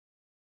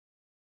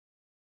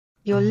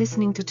You're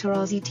listening to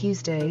Tarazi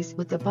Tuesdays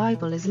with the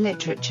Bible as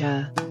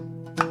Literature.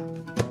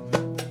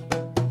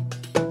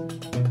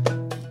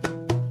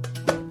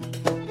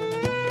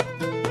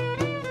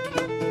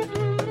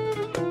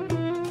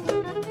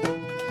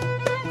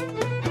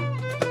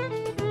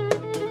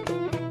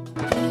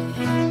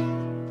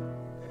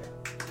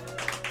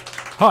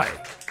 Hi,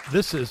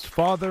 this is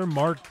Father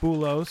Mark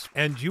Boulos,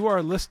 and you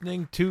are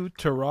listening to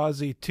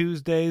Tarazi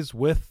Tuesdays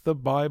with the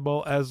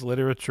Bible as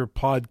Literature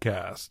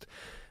podcast.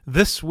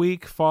 This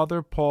week,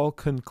 Father Paul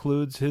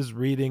concludes his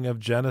reading of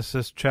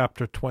Genesis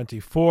chapter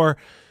 24,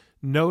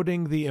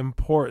 noting the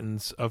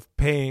importance of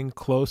paying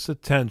close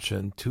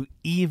attention to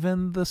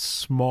even the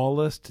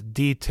smallest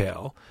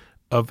detail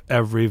of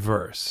every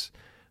verse.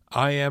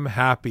 I am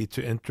happy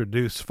to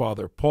introduce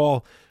Father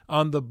Paul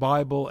on the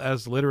Bible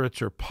as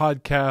Literature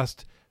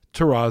podcast,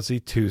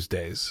 Tarazi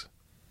Tuesdays.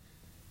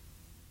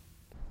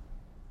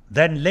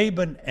 Then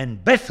Laban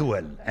and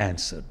Bethuel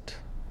answered.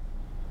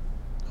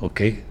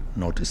 Okay,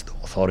 notice the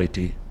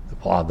authority, the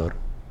father.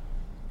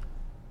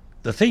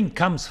 The thing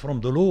comes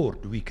from the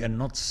Lord. We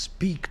cannot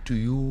speak to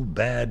you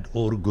bad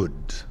or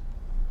good.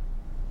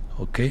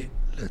 Okay,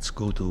 let's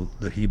go to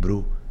the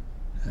Hebrew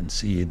and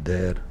see it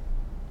there.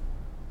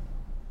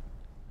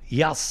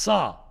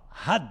 Yasa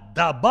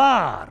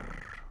Haddabar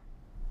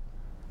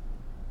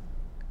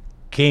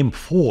came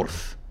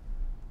forth,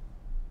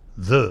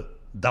 the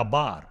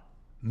Dabar,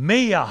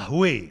 may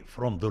Yahweh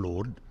from the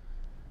Lord.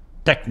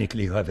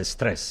 Technically you have a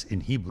stress.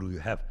 In Hebrew you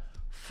have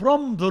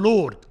from the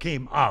Lord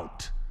came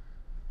out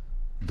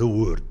the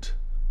word,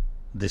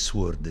 this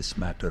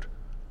matter.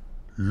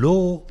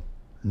 Lo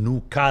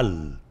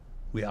nukal,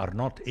 we are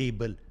not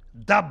able,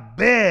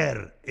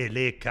 daber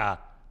eleka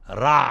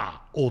ra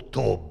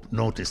otob,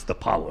 notice the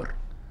power.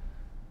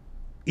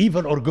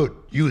 Evil or good,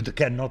 you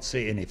cannot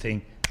say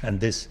anything. And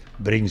this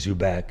brings you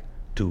back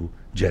to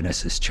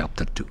Genesis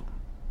chapter 2.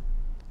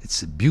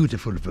 It's a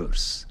beautiful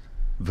verse.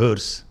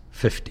 Verse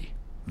 50.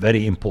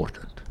 Very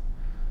important.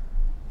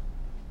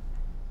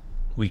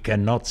 We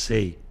cannot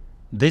say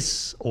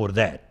this or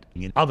that.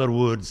 In other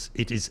words,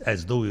 it is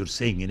as though you're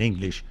saying in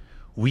English,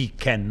 we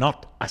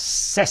cannot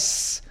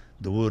assess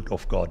the word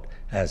of God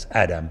as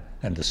Adam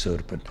and the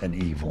serpent and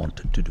Eve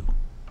wanted to do.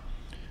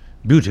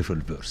 Beautiful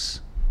verse.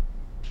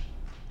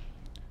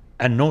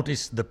 And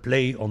notice the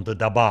play on the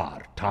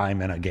dabar,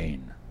 time and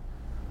again.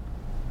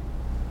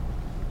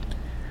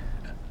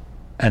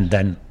 And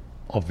then,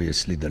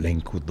 obviously, the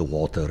link with the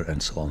water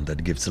and so on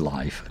that gives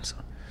life and so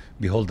on.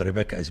 Behold,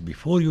 Rebekah is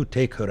before you,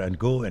 take her and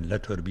go and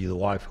let her be the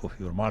wife of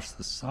your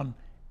master's son,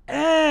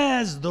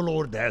 as the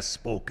Lord has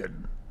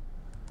spoken.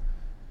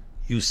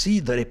 You see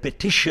the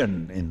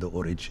repetition in the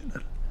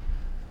original.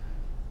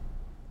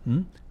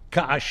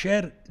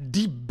 Ka'asher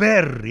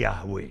diber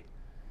Yahweh.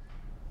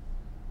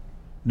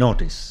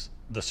 Notice,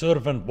 the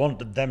servant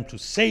wanted them to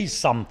say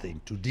something,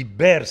 to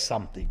debar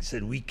something. He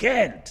said, we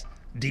can't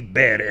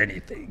debar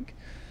anything.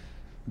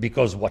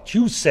 Because what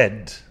you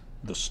said,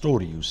 the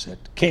story you said,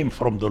 came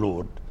from the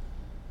Lord.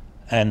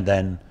 And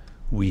then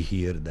we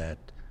hear that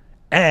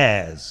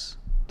as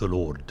the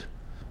Lord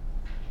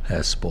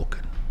has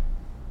spoken.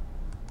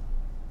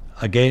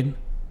 Again,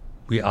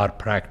 we are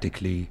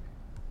practically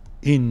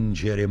in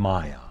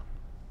Jeremiah,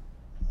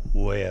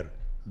 where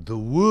the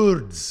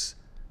words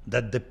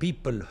that the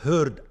people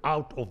heard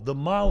out of the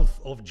mouth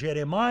of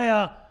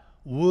Jeremiah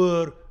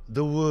were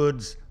the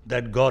words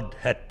that God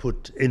had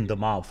put in the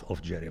mouth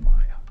of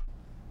Jeremiah.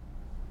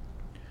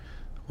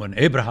 When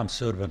Abraham's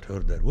servant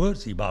heard their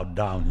words, he bowed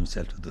down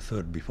himself to the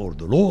third before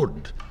the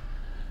Lord.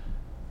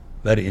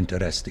 Very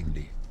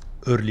interestingly,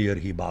 earlier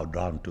he bowed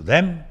down to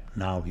them,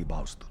 now he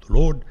bows to the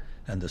Lord,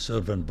 and the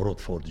servant brought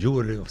forth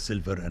jewelry of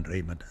silver and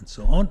raiment and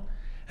so on.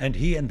 And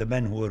he and the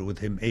men who were with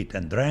him ate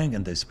and drank,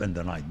 and they spent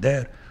the night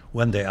there.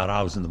 When they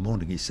aroused in the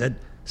morning, he said,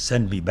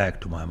 send me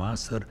back to my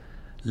master.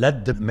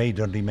 Let the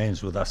maiden remain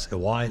with us a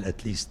while,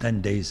 at least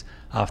 10 days.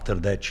 After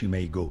that, she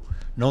may go.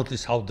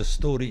 Notice how the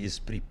story is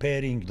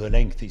preparing the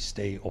lengthy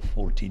stay of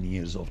 14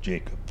 years of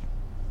Jacob.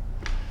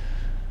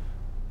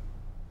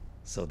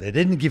 So they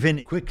didn't give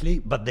in quickly,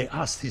 but they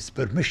asked his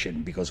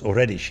permission because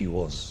already she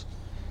was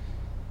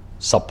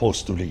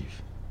supposed to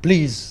leave.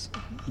 Please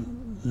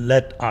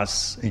let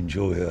us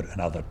enjoy her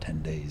another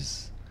 10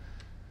 days.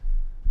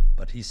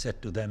 But he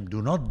said to them,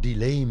 do not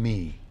delay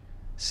me,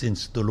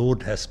 since the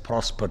Lord has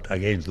prospered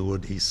against the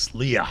word, he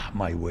sliyah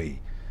my way.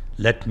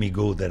 Let me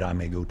go that I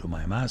may go to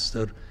my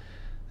master.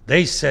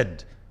 They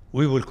said,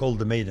 we will call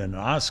the maiden and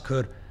ask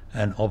her.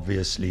 And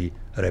obviously,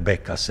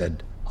 Rebekah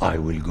said, I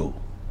will go.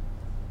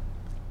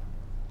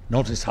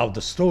 Notice how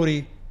the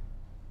story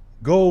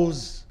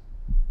goes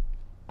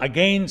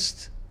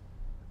against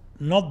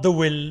not the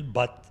will,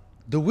 but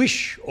the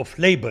wish of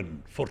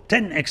Laban for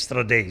 10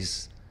 extra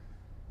days.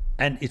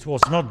 And it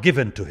was not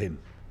given to him.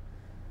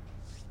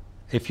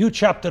 A few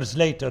chapters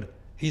later,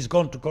 he's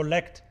going to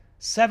collect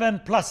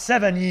 7 plus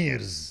 7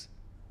 years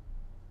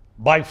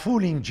by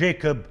fooling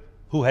Jacob,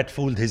 who had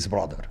fooled his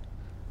brother.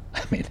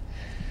 I mean,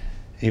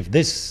 if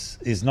this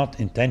is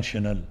not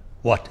intentional,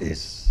 what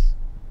is?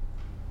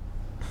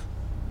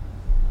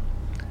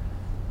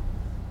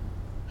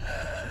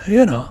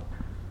 You know,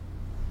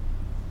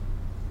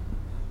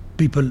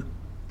 people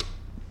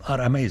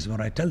are amazed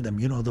when I tell them,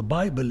 you know, the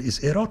Bible is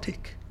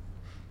erotic.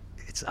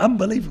 It's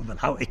unbelievable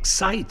how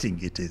exciting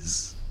it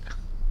is.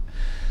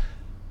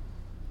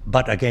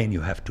 But again,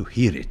 you have to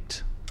hear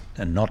it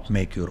and not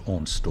make your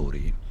own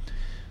story.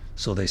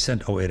 So they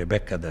sent away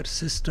Rebekah, their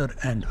sister,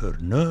 and her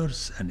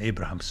nurse, and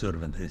Abraham's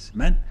servant and his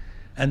men.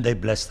 And they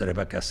blessed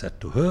Rebekah, said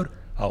to her,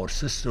 our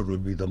sister will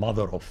be the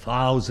mother of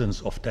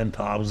thousands of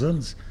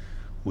 10,000s,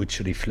 which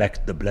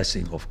reflect the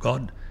blessing of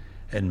God.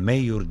 And may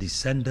your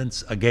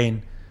descendants,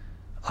 again,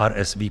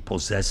 RSV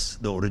possess,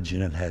 the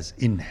original has,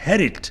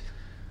 inherit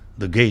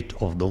the gate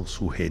of those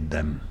who hate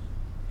them,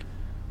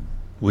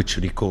 which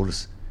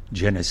recalls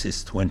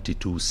Genesis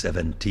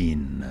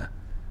 22:17.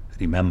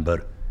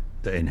 Remember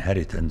the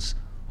inheritance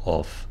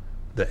of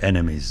the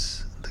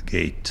enemies, the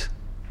gate.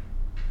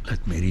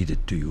 Let me read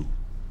it to you.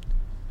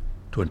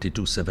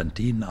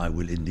 22:17, I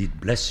will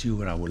indeed bless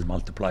you, and I will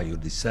multiply your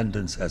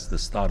descendants as the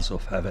stars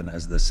of heaven,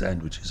 as the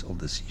sand which is of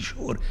the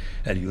seashore,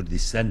 and your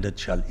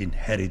descendants shall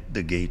inherit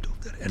the gate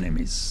of their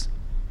enemies.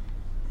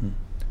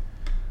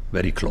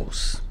 Very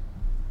close.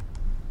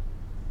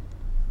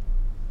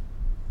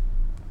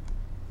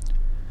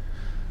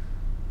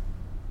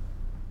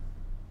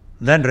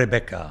 Then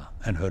Rebekah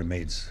and her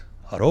maids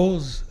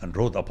arose and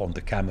rode upon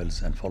the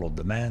camels and followed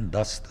the man.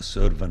 Thus the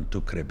servant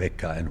took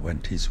Rebekah and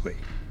went his way.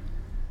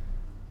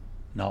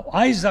 Now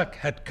Isaac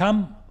had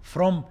come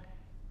from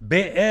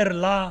Be'er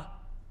La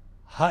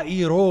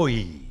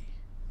Hairoi.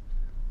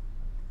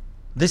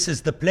 This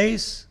is the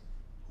place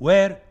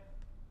where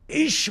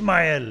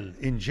Ishmael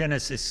in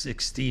Genesis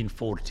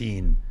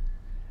 16:14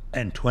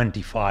 and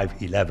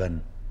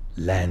 25:11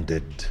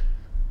 landed.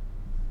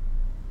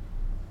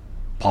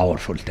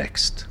 Powerful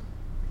text.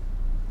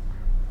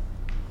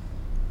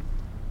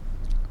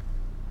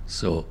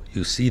 So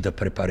you see the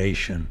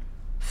preparation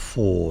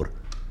for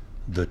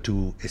the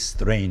two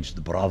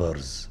estranged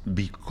brothers,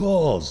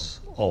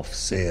 because of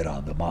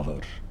Sarah, the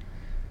mother,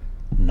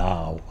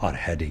 now are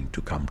heading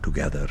to come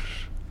together.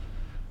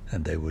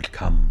 And they will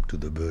come to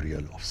the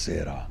burial of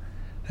Sarah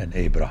and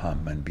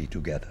Abraham and be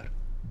together.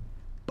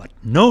 But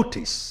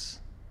notice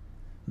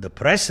the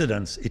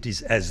precedence. It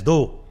is as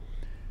though,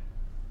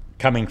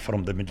 coming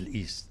from the Middle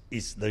East,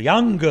 is the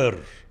younger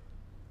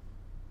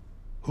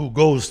who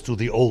goes to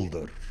the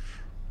older,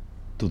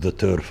 to the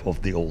turf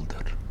of the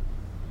older.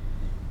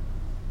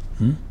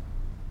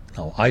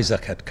 Now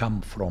Isaac had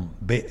come from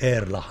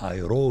Be'er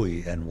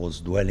Lahairoi and was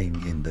dwelling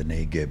in the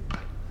Negev.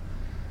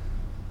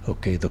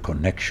 Okay, the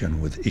connection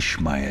with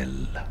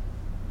Ishmael.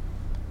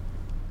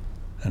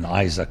 And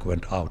Isaac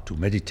went out to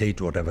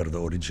meditate, whatever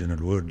the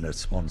original word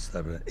response,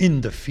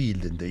 in the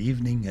field in the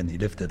evening, and he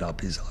lifted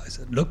up his eyes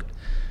and looked.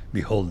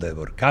 Behold, there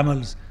were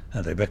camels,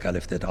 and Rebekah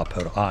lifted up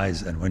her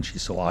eyes, and when she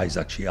saw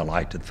Isaac, she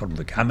alighted from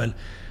the camel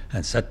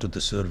and said to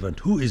the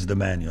servant, who is the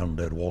man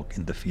yonder walk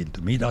in the field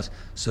to meet us?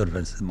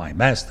 Servant said, my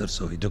master.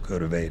 So he took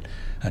her veil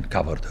and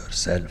covered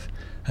herself.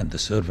 And the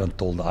servant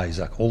told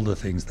Isaac all the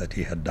things that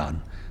he had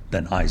done.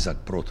 Then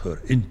Isaac brought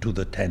her into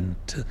the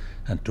tent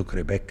and took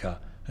Rebekah,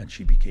 and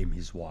she became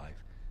his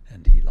wife,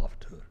 and he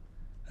loved her.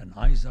 And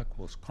Isaac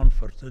was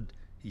comforted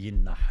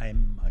in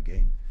Nahem.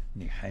 Again,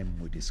 Nahem,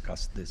 we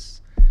discussed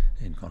this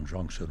in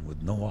conjunction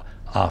with Noah,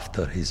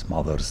 after his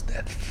mother's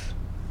death.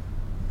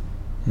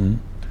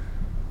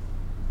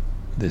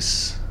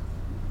 This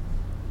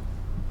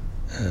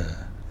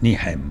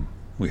Nahem,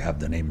 we have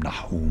the name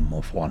Nahum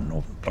of one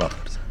of the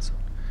brothers. And so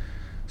on.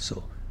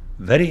 So,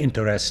 very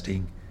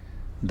interesting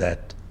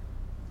that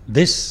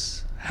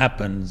this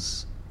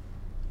happens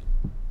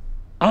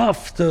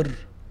after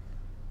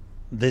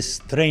this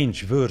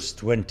strange verse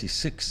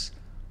 26,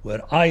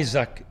 where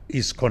Isaac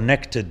is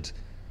connected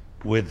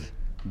with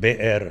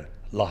Be'er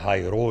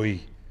Lahairoi,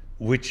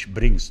 which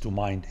brings to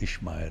mind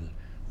Ishmael,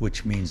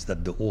 which means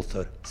that the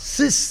author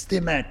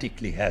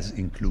systematically has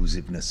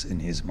inclusiveness in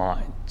his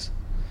mind,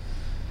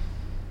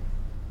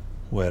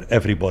 where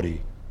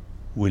everybody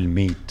will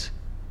meet,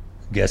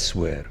 guess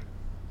where?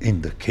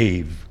 In the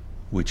cave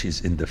which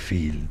is in the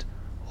field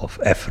of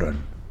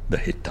Ephron the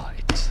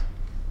Hittite.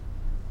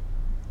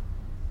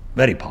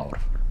 Very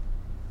powerful.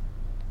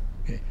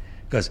 Okay?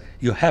 Because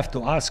you have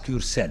to ask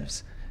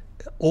yourselves,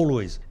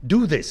 always,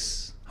 do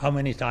this. How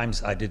many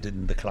times I did it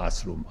in the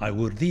classroom? I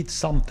will read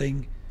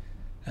something,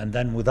 and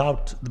then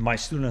without my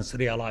students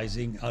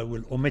realizing, I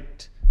will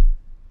omit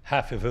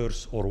half a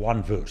verse or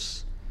one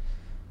verse.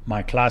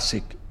 My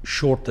classic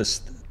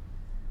shortest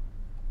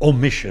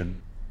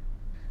omission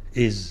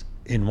is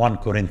in 1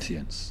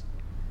 Corinthians.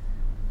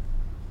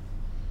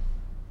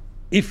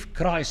 If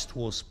Christ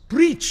was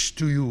preached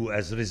to you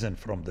as risen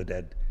from the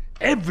dead,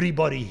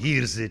 everybody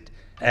hears it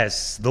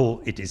as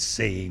though it is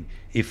saying,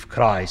 if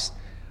Christ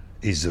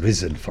is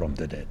risen from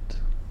the dead.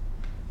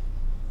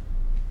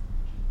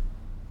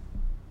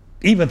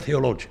 Even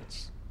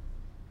theologians.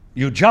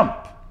 You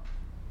jump.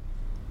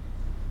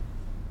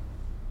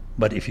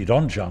 But if you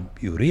don't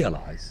jump, you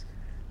realize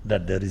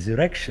that the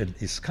resurrection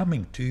is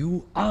coming to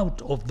you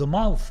out of the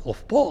mouth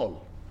of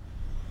Paul.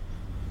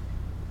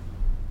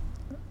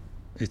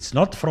 It's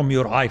not from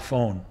your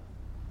iPhone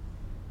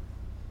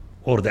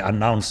or the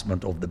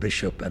announcement of the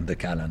bishop and the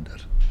calendar.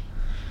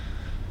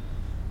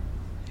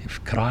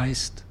 If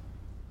Christ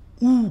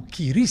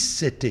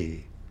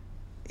ukirissete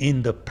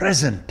in the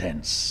present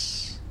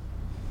tense,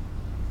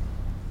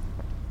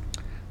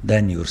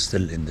 then you're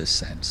still in this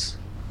sense.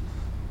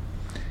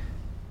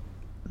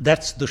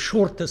 That's the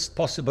shortest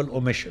possible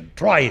omission.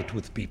 Try it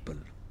with people.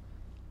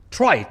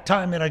 Try it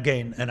time and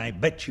again, and I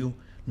bet you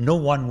no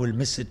one will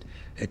miss it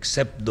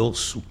except those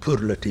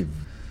superlative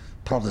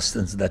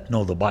Protestants that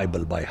know the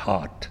Bible by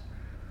heart.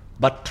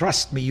 But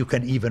trust me, you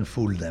can even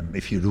fool them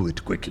if you do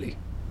it quickly.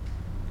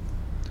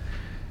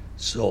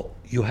 So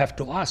you have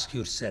to ask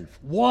yourself,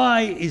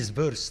 why is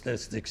verse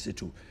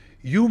 62?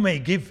 You may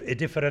give a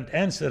different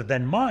answer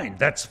than mine.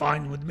 That's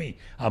fine with me.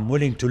 I'm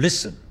willing to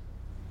listen.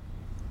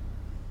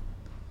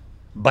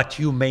 But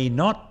you may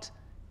not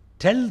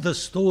tell the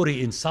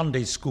story in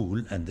Sunday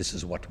school, and this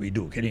is what we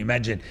do. Can you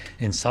imagine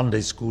in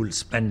Sunday school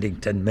spending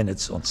 10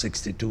 minutes on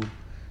 62?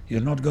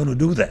 You're not going to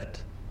do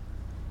that.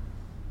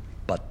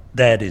 But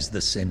that is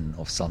the sin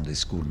of Sunday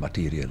school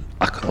material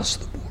across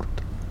the board.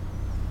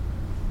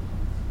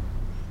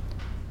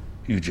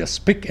 You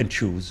just pick and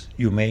choose.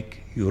 You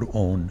make your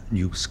own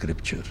new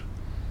scripture.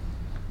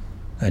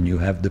 And you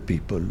have the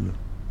people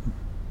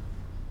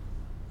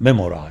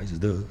memorize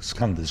the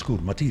Sunday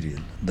school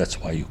material. That's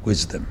why you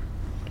quiz them.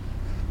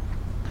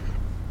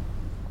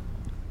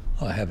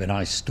 I have a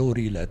nice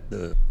story, let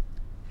the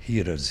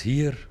hearers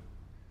hear.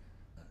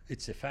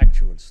 It's a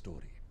factual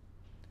story.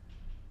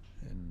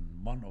 In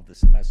one of the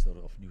semesters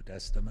of New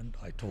Testament,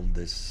 I told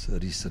this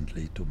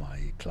recently to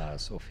my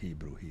class of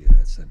Hebrew here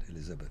at St.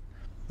 Elizabeth.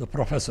 The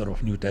professor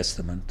of New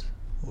Testament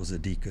was a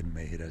deacon,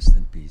 may he rest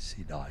in peace,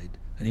 he died.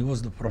 And he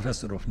was the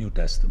professor of New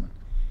Testament.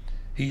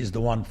 He is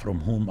the one from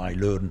whom I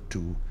learned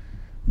to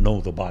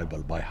know the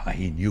Bible by how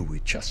he knew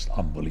it just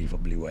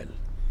unbelievably well.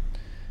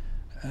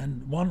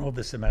 And one of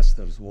the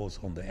semesters was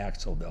on the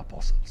Acts of the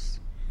Apostles.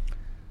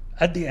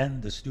 At the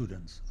end, the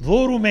students,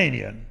 though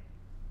Romanian,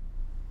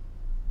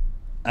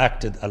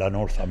 acted a la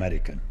North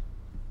American.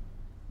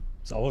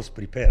 So I was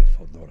prepared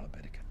for North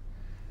American.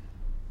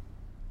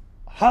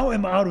 How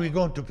are we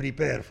going to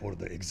prepare for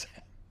the exam?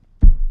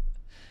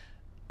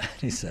 And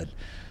he said,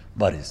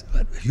 but it's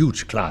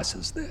huge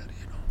classes there,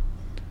 you know.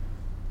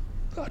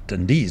 The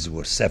attendees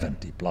were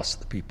 70 plus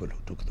the people who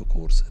took the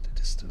course at a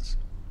distance.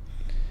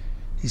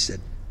 He said,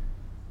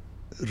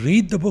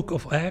 read the book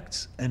of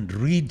Acts and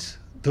read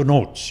the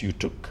notes you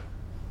took,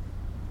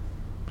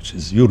 which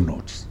is your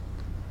notes.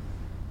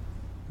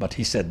 But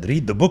he said,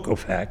 read the book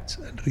of Acts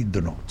and read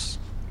the notes.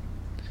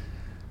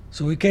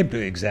 So we came to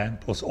the exam.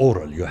 It was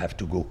oral. You have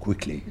to go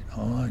quickly. You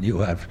know, and you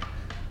have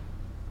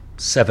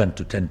 7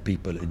 to 10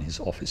 people in his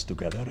office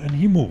together, and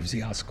he moves.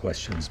 He asks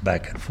questions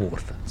back and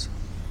forth. And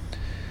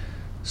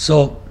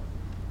so,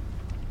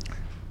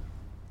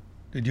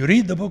 did you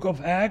read the book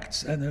of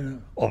Acts?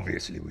 And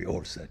obviously we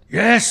all said,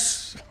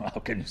 yes. How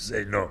can you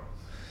say no?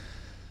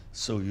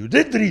 So you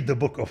did read the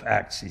book of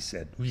Acts, he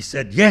said. We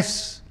said,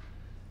 yes.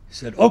 He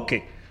said,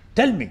 okay,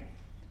 tell me,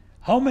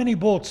 how many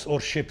boats or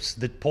ships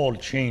did Paul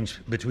change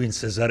between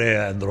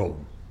Caesarea and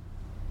Rome?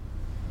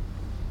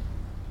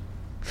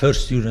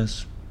 First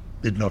students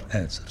did not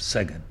answer.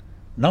 Second,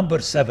 number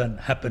 7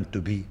 happened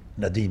to be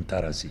Nadim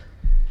Tarazi.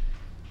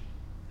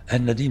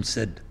 And Nadim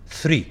said,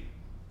 3.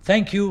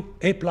 Thank you,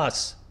 A+.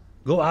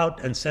 Go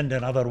out and send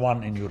another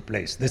one in your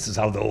place. This is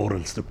how the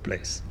orals took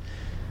place.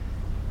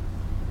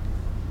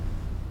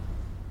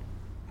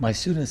 My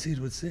students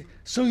here would say,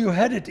 so you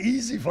had it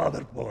easy,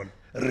 Father Paul.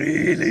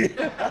 Really?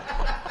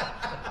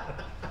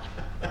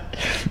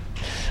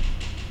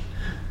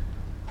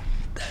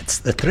 That's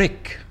the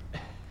trick.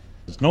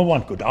 No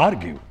one could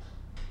argue.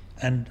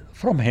 And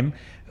from him,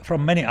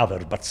 from many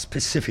others, but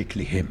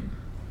specifically him.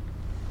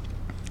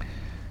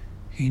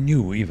 He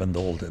knew even the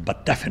Old,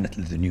 but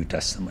definitely the New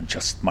Testament,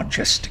 just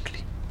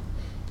majestically.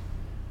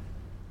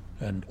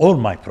 And all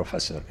my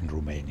professors in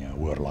Romania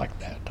were like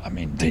that. I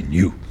mean, they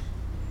knew.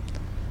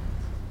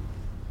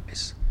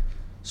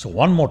 So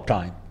one more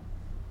time,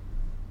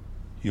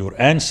 your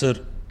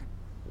answer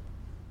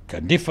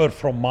can differ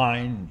from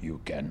mine,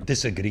 you can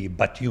disagree,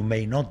 but you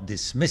may not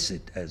dismiss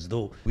it as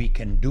though we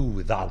can do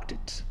without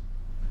it.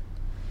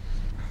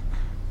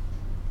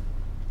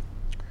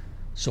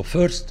 So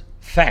first,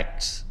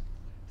 facts.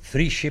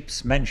 3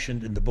 ships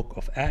mentioned in the book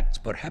of Acts.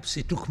 Perhaps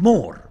he took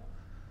more,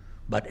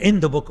 but in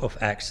the book of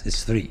Acts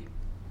is 3.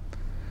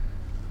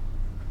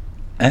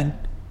 And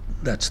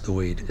that's the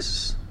way it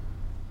is.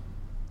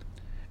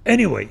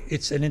 Anyway,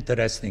 it's an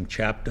interesting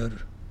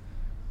chapter.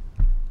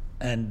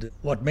 And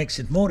what makes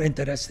it more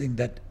interesting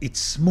that it's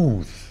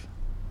smooth.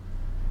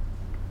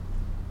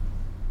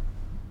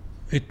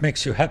 It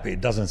makes you happy.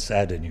 It doesn't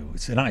sadden you.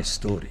 It's a nice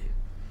story.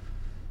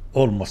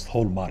 Almost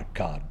Hallmark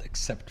card,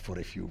 except for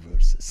a few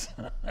verses.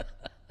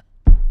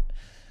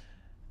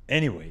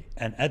 Anyway,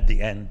 and at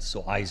the end,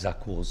 so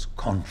Isaac was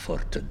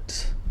comforted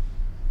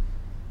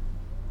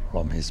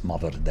from his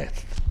mother's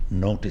death.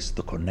 Notice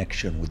the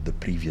connection with the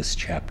previous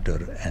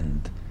chapter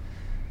and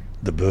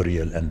the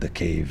burial and the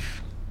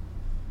cave.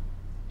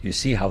 You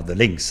see how the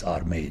links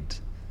are made,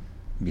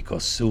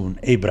 because soon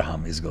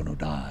Abraham is going to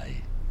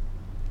die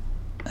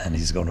and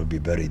he's going to be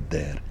buried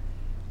there.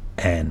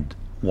 And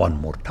one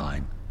more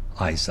time,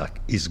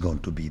 Isaac is going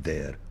to be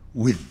there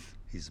with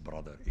his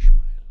brother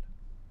Ishmael.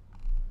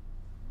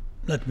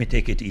 Let me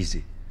take it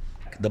easy.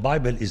 The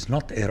Bible is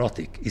not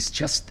erotic, it's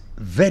just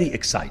very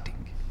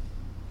exciting.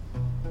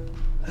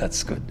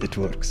 That's good, it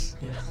works.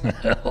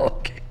 Yes.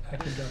 Okay. I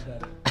can dub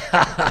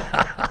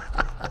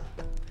that.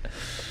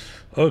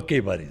 Okay,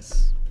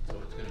 buddies. So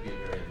it's going to be a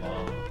very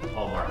long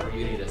Hallmark.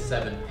 You need a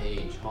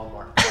 7-page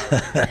Hallmark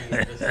card to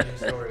read the same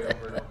story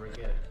over and over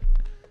again.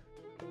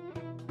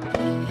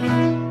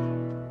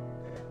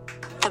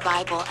 The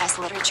Bible as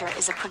Literature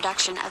is a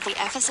production of the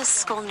Ephesus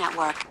School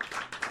Network.